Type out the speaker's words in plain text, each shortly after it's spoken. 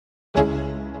Let's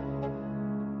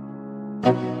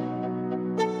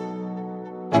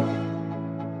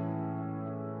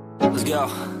go.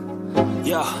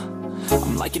 Yo,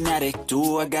 I'm like an addict,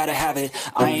 do I gotta have it.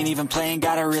 I ain't even playing,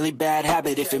 got a really bad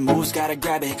habit. If it moves, gotta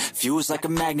grab it, fuse like a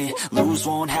magnet. Lose,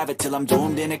 won't have it till I'm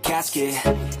doomed in a casket.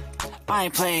 I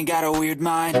ain't playing, got a weird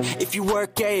mind. If you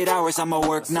work 8 hours, I'ma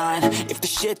work 9. If the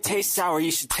shit tastes sour,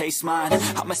 you should taste mine.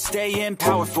 I'ma stay in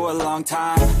power for a long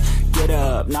time. Get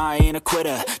up, nah, I ain't a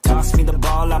quitter. Toss me the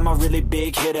ball, I'm a really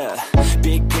big hitter.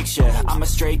 Big picture, I'm a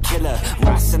straight killer.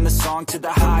 Rising the song to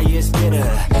the highest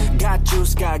bidder. Got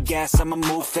juice, got gas, I'ma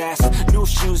move fast. New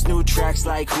shoes, new tracks,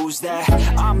 like who's that?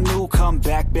 I'm new, come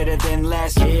back, better than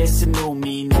last. Yeah, it's a new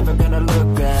me, never gonna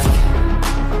look back.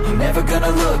 I'm never gonna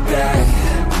look back.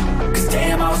 Cause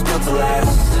damn, I was built to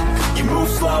last. You move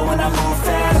slow and I move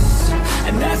fast,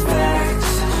 and that's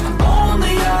facts.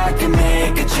 Only I can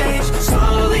make a change.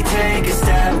 Slowly take a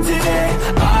step today.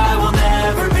 I will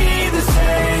never be the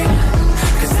same.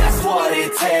 Cause that's what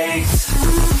it takes.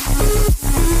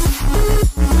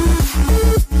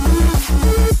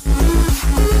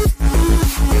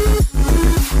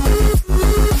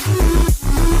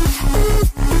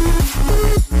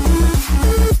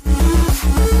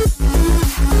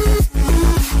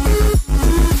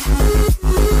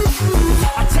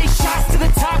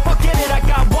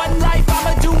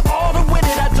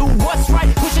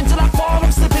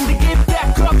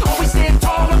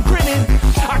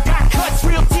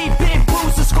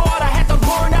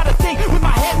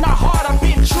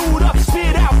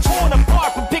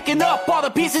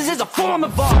 Pieces is a form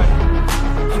of art.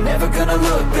 I'm never gonna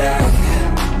look back.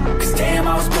 Cause damn,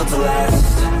 I was built to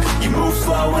last. You move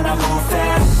slow and I move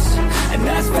fast, and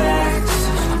that's facts.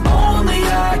 Only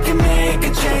I can make